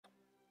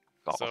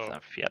Call So-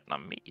 them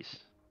Vietnamese.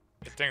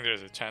 I think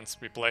there's a chance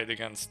we played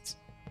against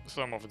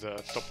some of the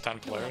top 10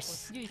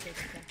 players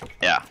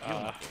Yeah.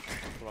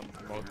 when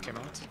the mode came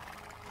out.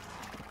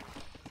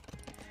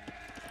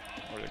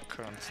 Or the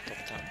current top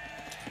 10.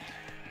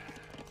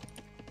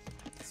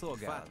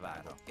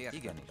 Szolgálatára.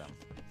 Igenis.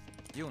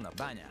 Jó nap,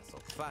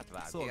 bányászok. Fát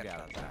vág.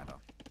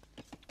 Szolgálatára.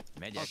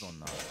 Megyek.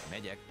 Azonnal.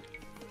 Megyek.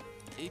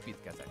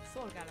 Építkezek.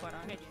 Szolgálatára.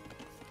 Megyek.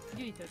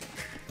 Gyűjtözök.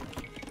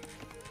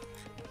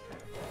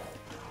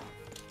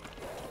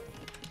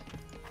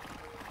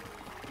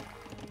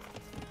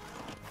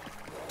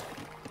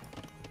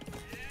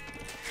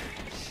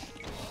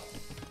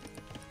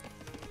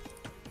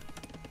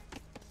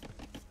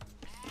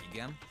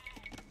 Igen.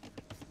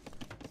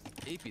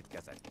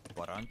 Építkezek.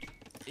 Parancs.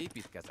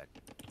 Építkezek.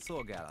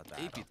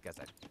 Szolgálatára.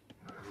 Építkezek.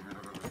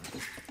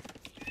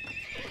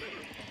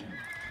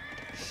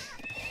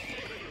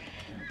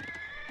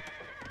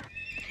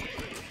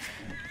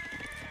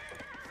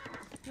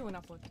 Jó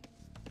napot!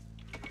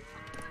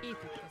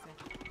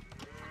 Építkezek.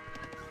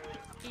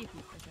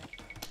 Építkezek.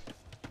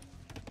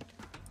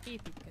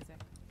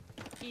 Építkezek.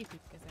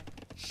 Építkezek.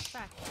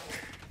 Fákjál.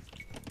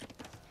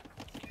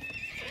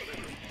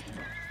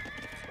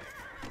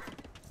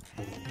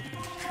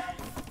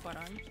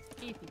 Parancs.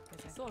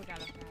 Építkezek.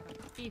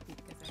 Szolgálatára.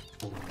 Építkezek.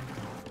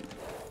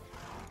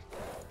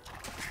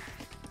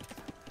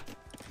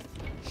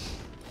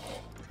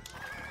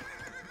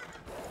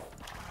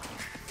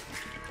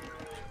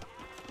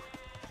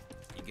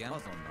 Igen.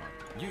 Azonnal.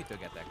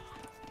 Gyűjtögetek.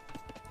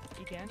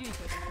 Igen.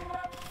 Gyűjtözök.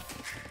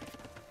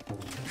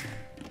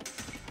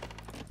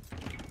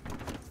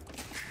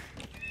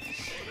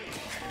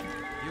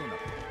 Jó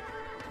napot.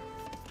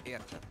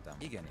 Értettem.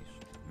 Igenis.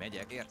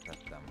 Megyek.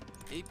 Értettem.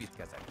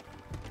 Építkezek.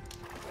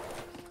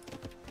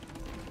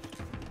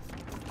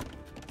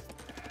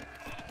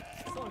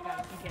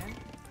 Szolgálat. Igen.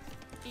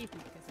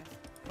 Építkezek.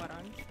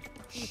 Parancs.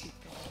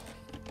 Építkezek.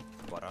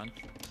 Parancs.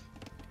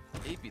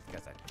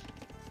 Építkezek.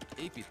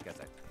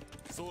 Építkezek.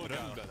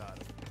 Szolgálatára.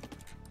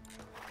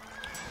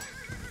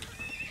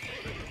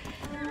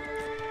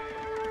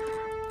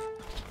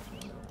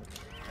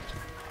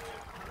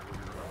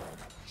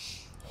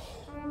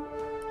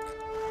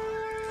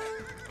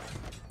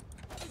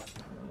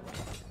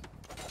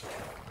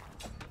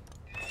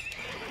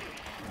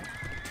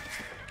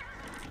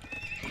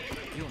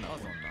 Jó nap.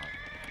 Azonnal.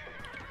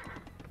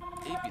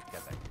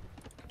 Építkezek.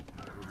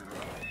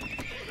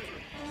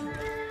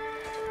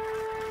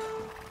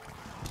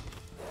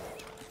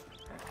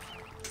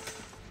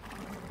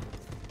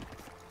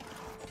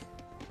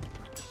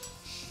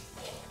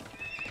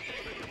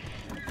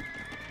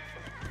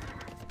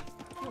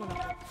 Jó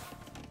napot!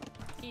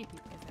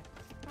 Építkezek.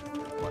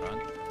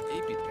 Parancs.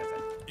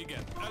 Építkezek.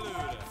 Igen,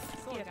 előre!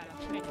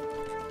 Szolgálat.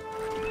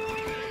 Megyek.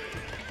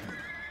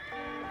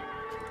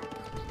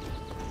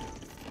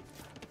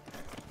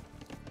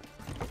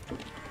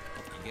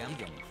 Igen.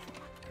 Igenis.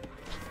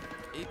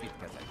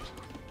 Építkezek.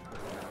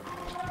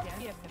 Igen.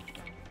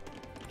 Értettem.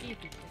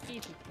 Építkezek.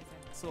 Építkezek.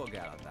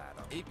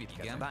 Szolgálatára.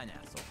 Építkezek. Igen.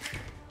 Bányászok.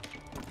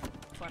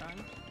 Parancs.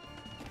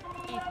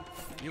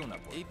 Építkezek. Jó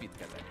napot.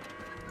 Építkezek.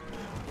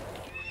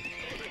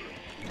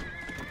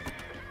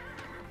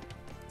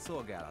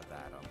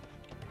 Szolgálatára.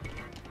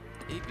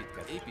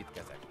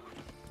 Építkezek.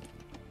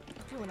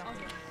 Jó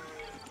napot!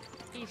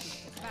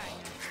 Építkezek.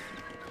 Bányászok.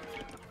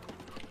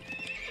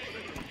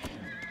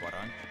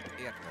 Parancs.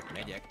 Érted.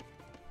 Megyek.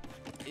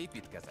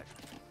 Építkezek.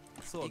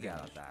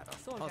 Szolgálatára.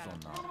 Szolgálatára.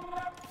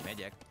 Azonnal.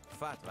 Megyek.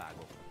 Fát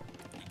vágok.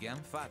 Igen,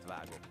 fát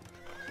vágok.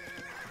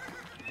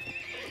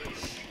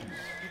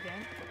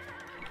 Igen.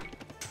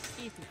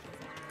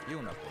 Építkezek. Jó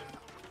napot.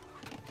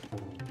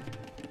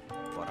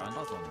 Parancs.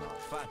 Azonnal.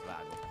 Fát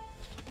vágok.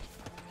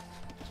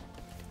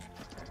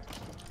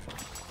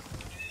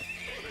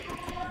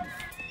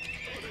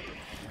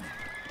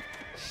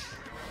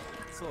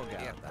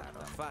 Szolgálatára.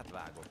 Fát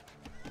vágok.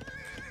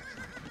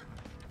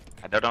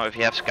 I don't know if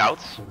you have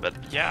scouts, but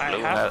Yeah, I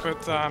Blue have, has-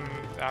 but I'm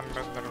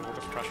under a lot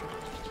of pressure.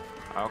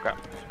 Okay,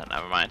 then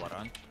never mind.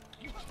 Parancs.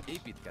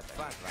 Építkezek.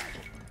 Fát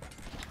vágok.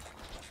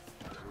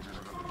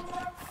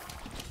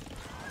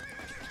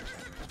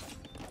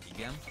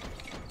 Igen.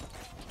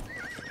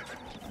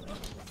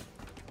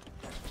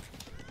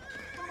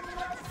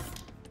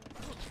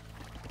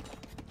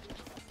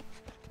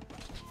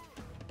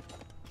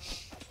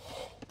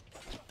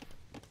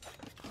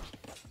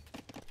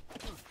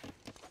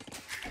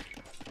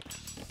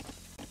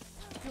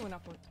 Jó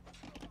napot!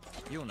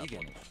 Jó napot.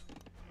 Igenis.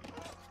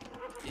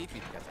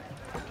 Építkezek.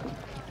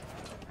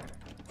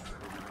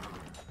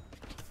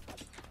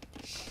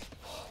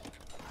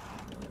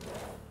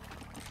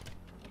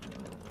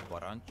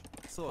 Parancs.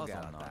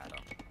 Szolgálatára.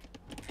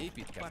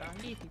 Építkezek.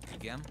 Parancs. Építkezek.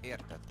 Igen,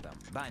 értettem.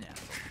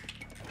 Bányászok.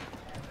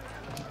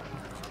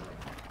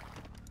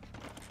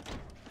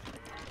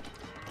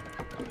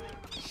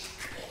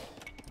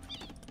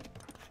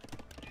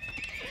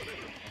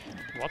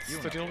 What's Jó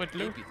the deal with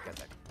napot. Blue?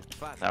 Építkezek.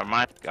 Fát Never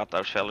mind, got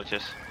those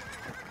villages.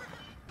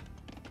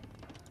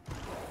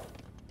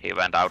 He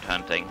went out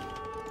hunting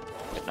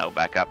with no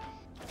backup.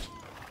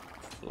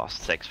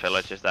 Lost 6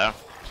 villages there.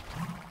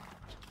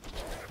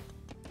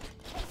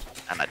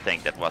 And I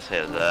think that was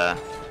his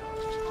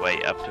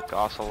way up to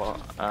castle.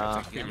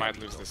 We might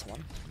lose this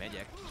one.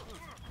 Megyek.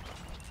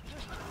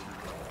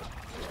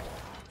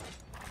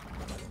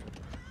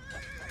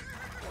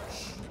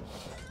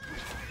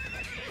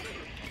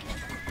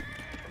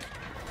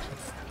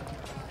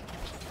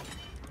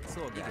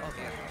 Szolgálat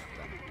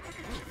értettem.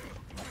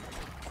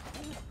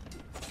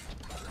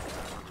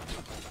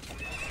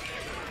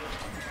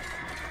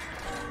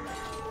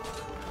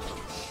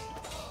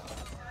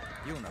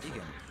 Jó nap,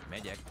 igenis,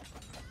 megyek.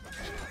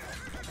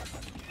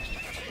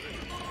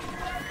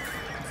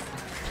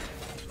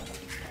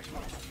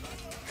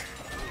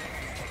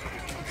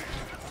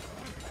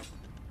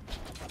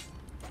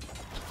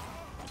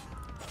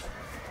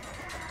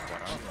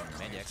 Parancsol,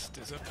 megyek.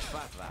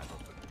 Fát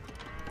vágok.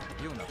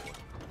 Jó napot.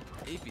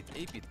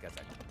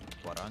 Építkezek.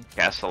 Parancs.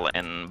 Castle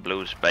in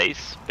blue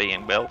space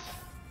being built.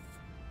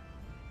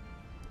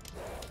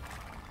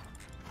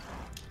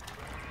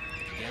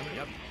 Igen,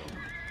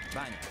 javítom.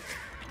 Bányászok.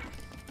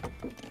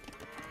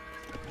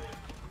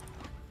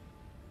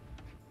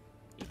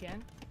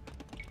 Igen.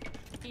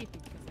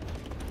 Építkezek.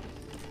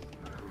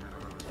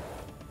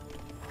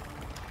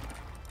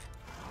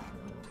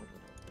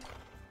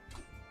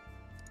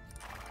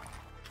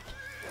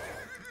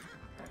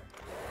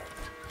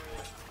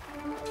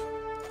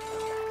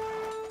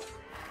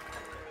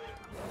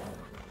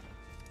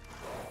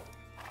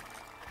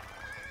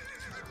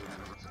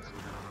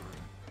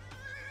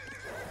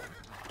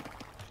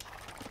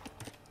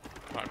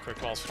 Quick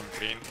calls from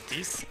green.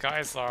 These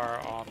guys are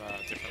on a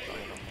different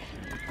level than what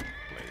we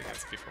played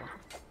against before.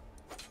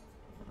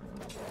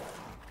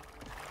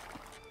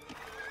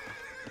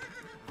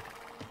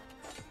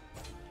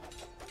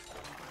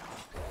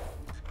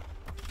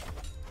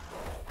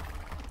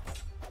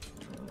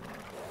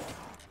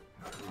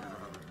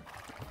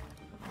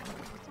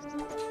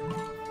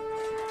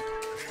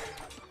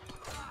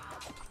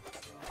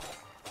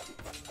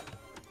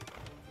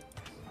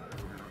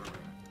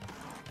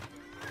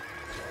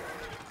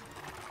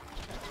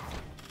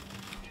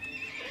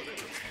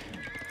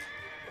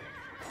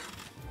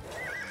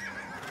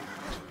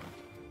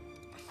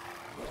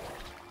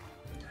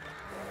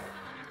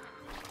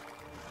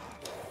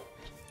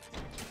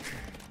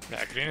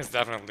 Yeah, green is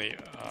definitely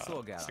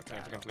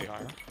significantly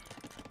higher.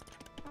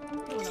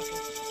 Jó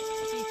napot.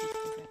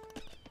 Építkezek.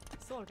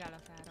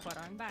 Szolgálatára.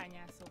 Parancs.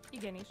 Bányászok.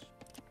 Igenis.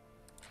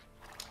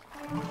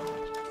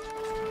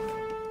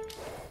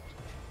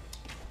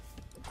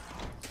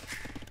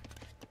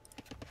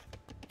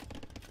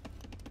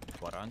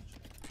 Parancs.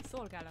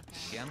 Szolgálatára.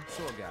 Igen,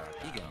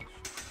 szolgálat, igenis.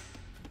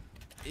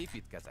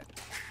 Építkezek.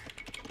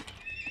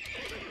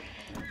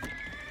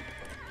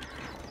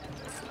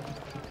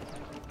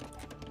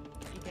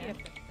 Igen.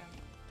 Értettem.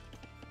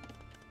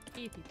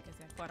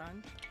 Építkezek.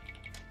 Parancs.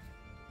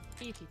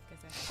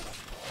 Építkezek.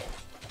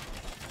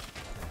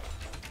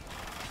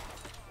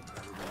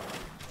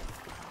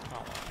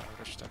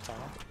 Erősített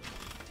talán.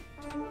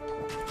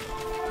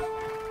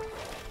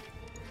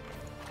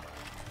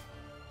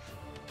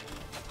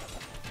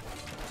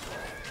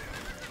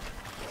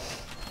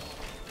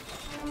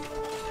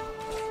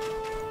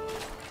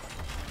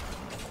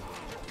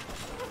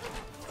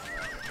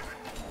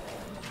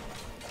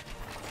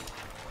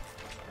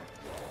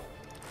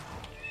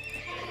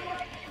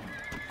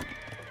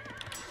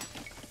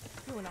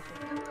 Jó napot.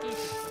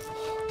 Építkezek.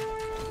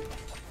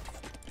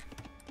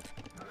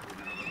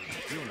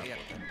 Jó nap,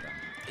 értettem.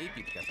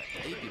 Építkezek.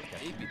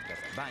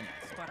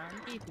 Bányászok.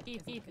 Parancs.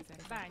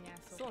 Építkezek.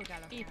 Bányászok.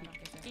 Szolgálatára.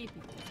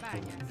 Építkezek.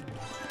 Bányászok.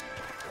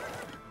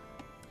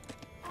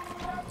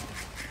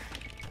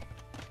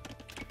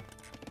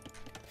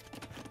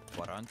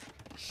 Parancs.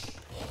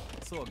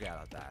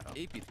 Szolgálatára.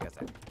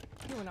 Építkezek.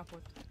 Jó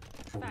napot.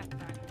 Fát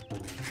vágok.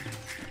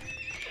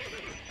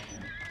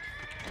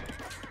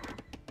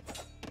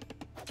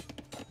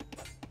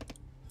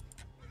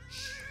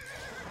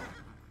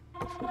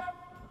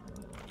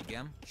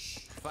 Igen.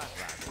 Fát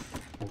vágok.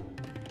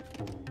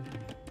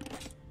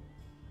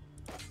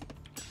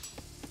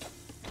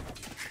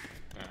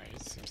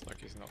 It seems like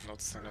he's not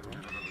noticing that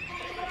one.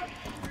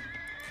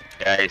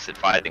 Yeah, he's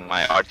fighting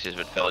my archers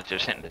with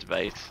villagers in his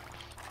base.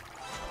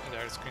 And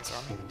there is green's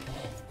army.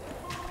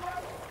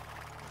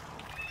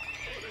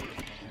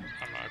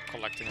 I'm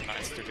collecting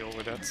knights to deal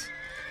with that.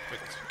 But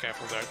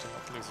careful there to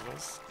not lose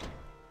those.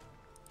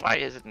 Why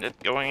isn't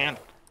it going in?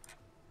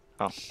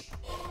 Oh,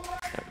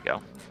 there we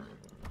go.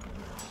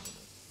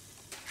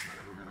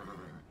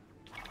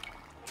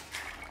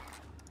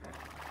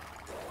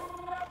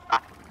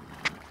 Ah,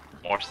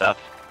 more stuff.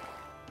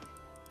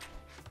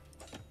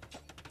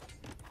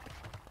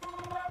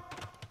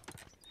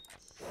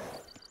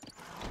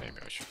 Maybe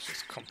I should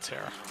just come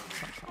here.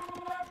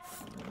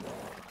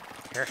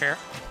 Here.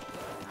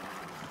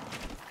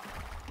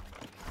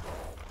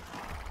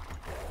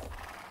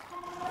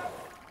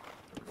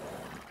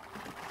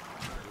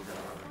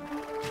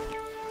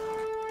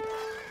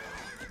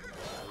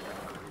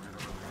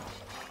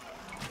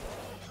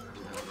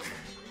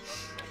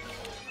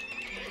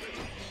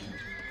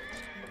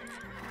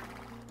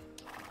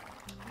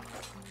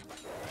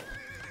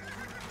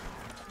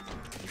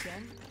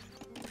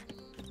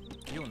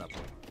 Jó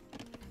napot!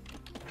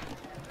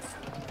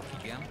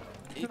 Igen?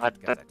 At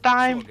the Építkezek.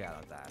 time.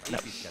 Szolgálatára.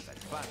 Építkezek.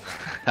 Fát.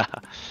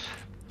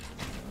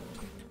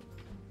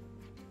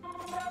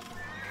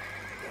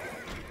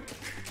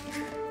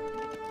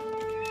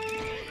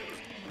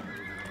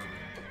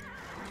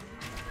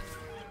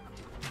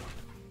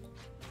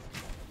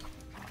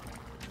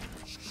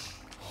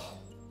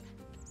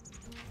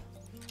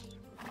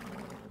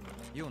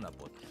 Jó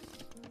napot!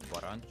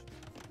 Parancs!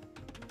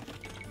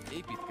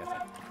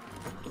 Építkezek!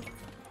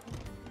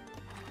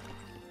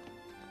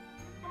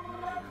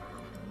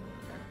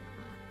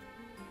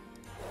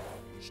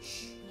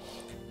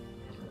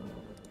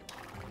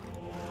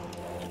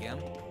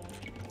 Igen?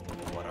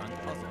 Parancs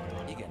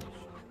azon? Igenis!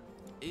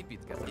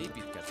 Építkezek!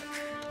 Építkezek!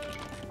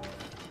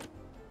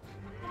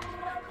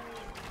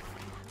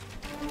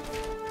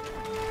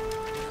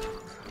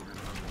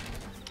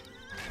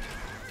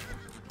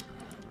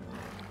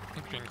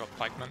 Green got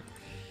pikeman.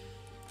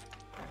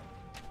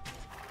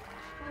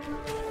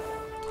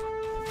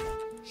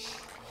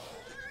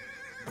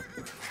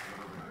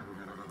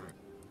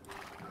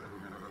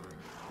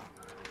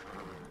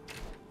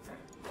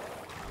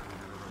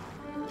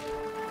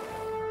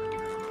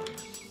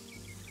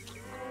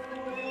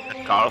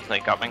 Carl's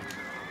coming.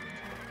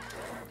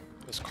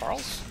 There's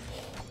Carl's?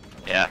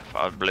 Yeah,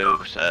 for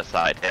blue's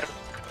side here.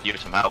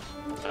 Use some help,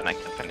 and I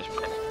can finish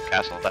my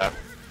castle there.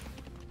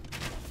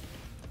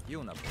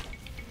 Jó napot!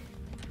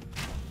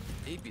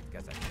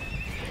 Építkezek!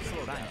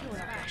 Bányászok!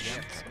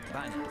 Igen?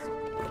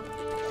 Bányászok!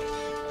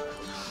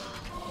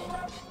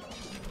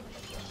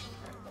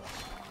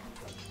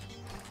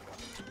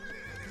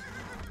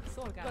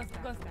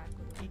 Gazdálkodó.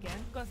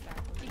 Igen,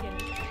 gazdálkodó. Igen.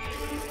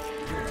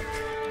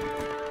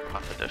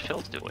 What are the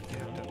shields doing?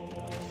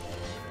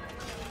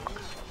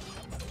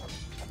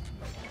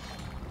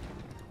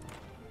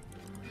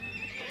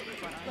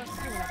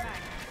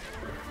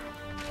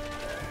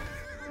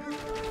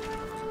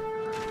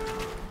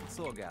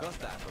 Szolgálat!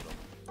 Gazdálkodom!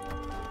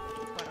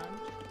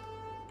 Parancs.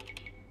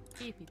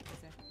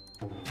 Építkezek.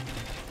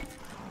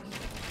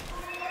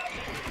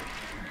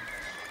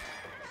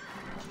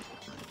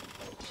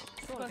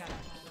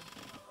 Szolgálatára.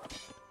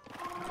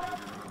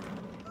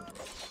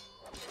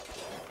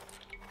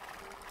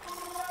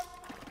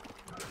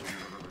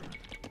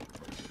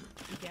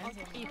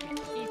 Igen,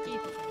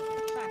 építkezek.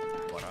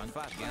 Parancs!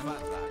 Fát, igen,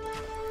 fát vág!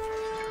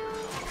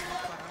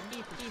 Parancs.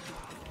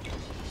 Építkezek.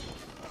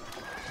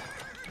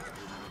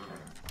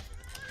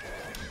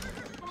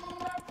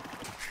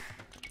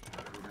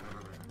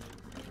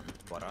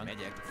 Parancs!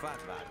 Megyek,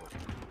 fát vágok!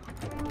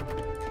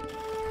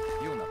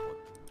 Jó napot!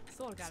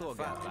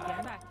 Szolgálat.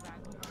 Igen,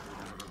 vágvágom.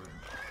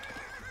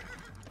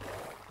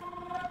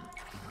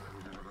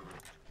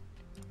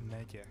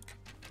 Megyek.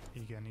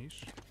 Igenis.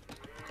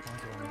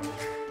 Azonnal.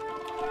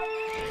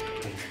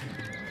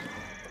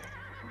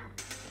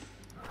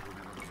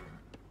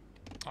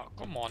 Oh,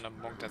 come on, a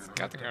monk that's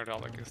getting a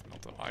relic is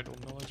not an idle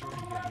villager.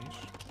 Igenis.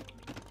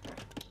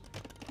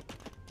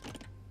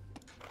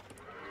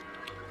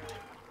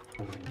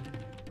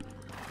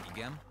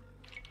 Igen?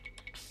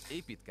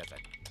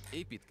 Építkezek!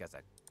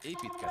 Építkezek! Jó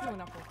Építkezek!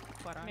 napot,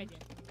 parancs.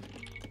 Megyek.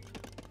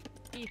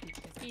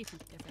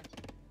 Építkezek.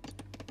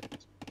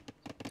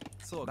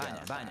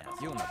 Szolgálat!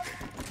 Bányász! Jó napot!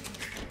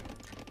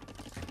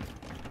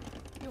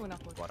 Jó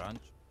napot. Parancs!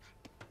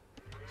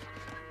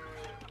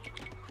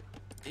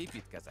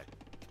 Építkezek!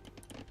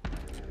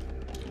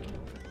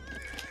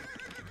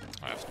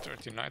 I have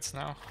 30 knights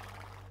now.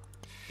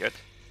 Good.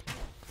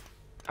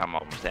 I'm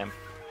almost in.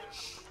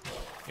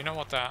 You know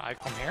what, I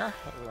come here,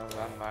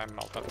 then I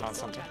melt that down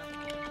something.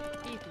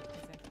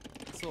 Építkezek.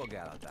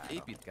 Szolgálatára!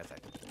 Építkezek!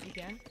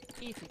 Igen,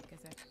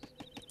 építkezek.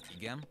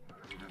 Igen?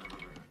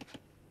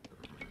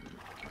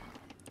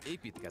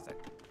 Építkezek!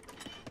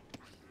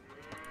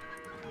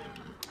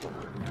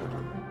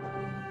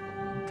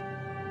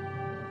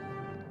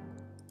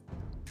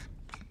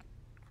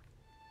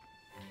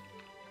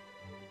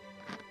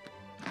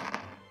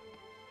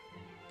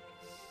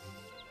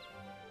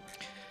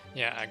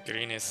 Yeah,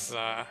 green is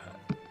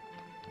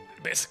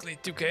basically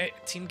 2K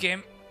team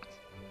game.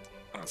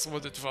 That's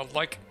what it felt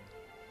like.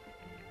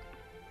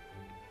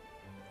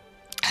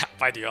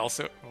 Why do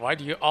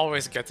you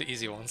always get the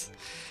easy ones?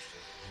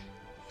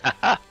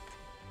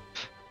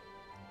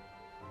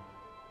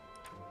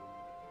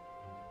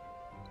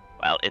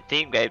 Well, in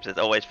team games it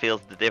always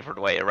feels the different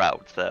way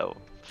around, so...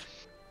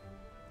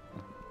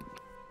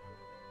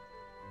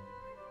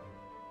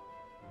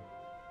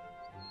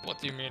 What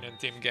do you mean in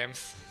team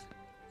games?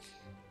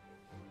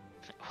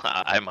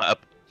 I'm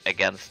up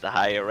against the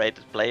higher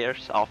rated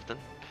players often.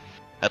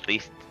 At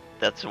least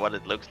that's what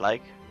it looks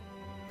like.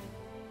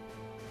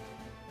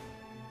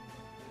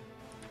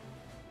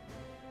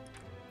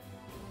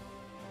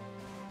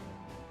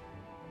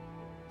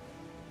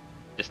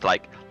 Just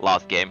like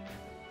last game,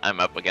 I'm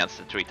up against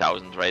a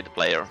 3000 rated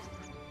player.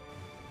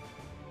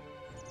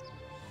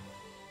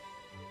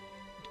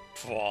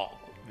 Well,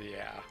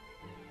 yeah.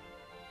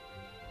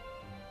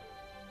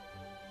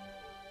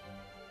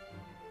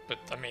 But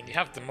I mean, you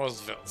have the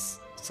most vills,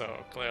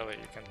 so clearly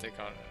you can take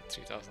on a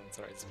 3000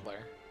 rated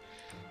player.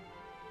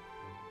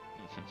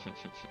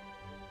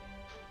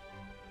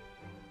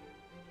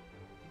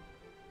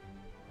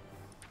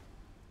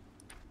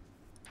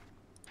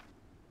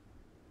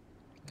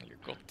 You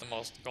got the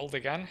most gold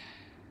again.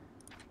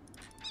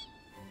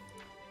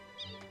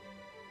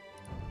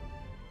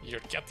 You're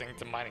getting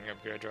the mining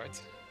upgrade,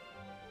 right?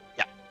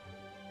 Yeah.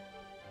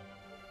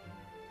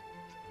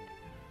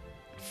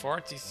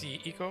 4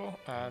 TC eco,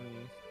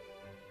 and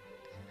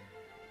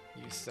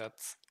you said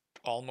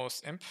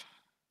almost imp.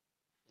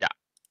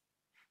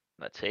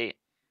 Let's see.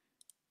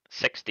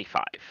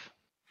 65.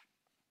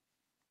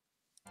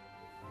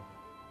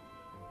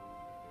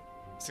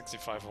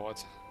 65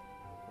 what?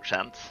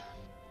 Percent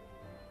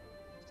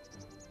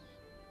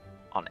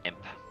on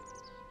imp.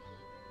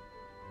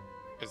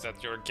 Is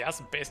that your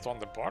guess based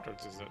on the board, or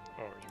is it?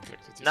 Oh, you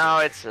clicked it. No,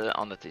 it's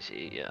on the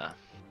TC, yeah.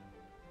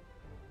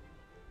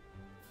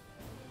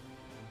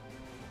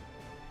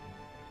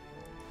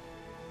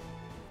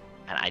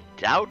 And I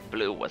doubt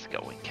blue was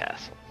going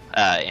castle,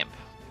 imp.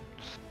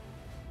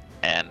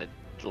 And it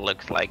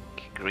looks like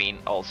green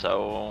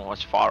also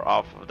was far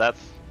off of that.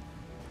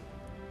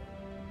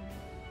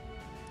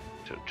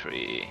 2,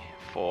 3,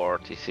 4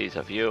 TCs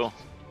of you.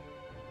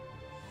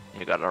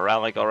 You got a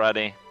relic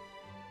already.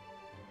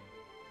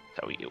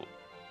 So you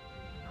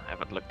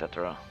haven't looked at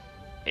the...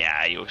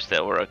 Yeah, you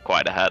still were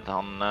quite ahead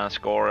on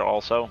score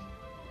also.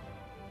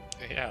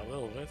 Yeah, a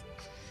little bit.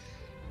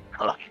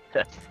 Look at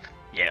that.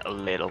 Yeah, a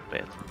little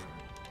bit.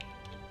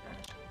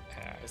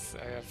 Yeah,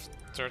 I have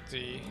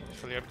 30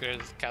 fully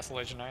upgraded Castle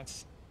Age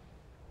Knights.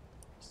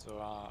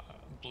 So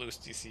blue's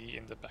TC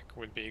in the back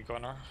would be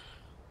Gunner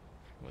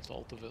with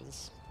all the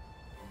vills.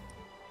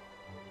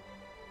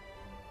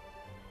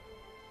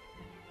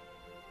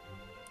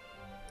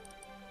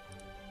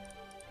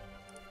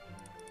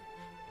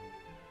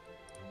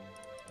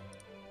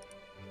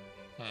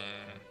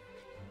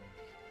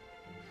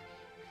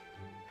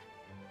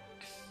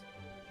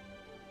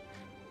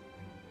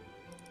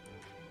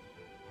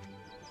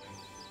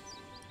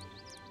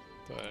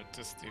 But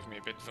this leaves me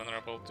a bit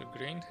vulnerable to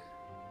green.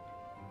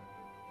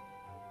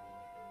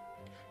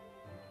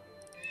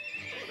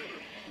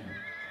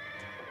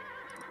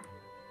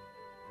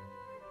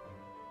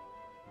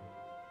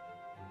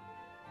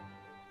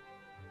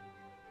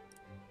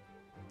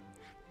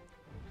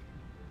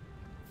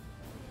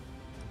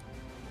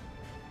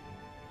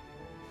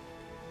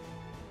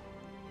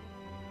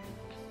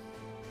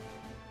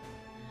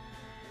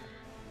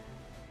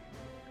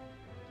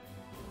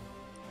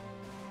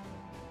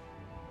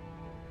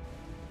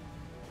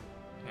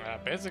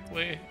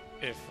 Basically,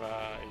 if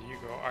you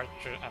go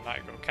Archer and I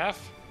go Cav,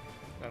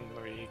 then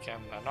we can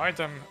annoy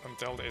them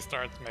until they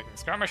start making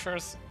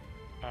skirmishers,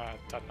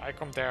 then I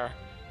come there,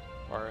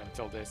 or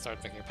until they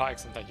start making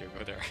pikes and then you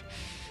go there,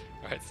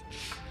 right?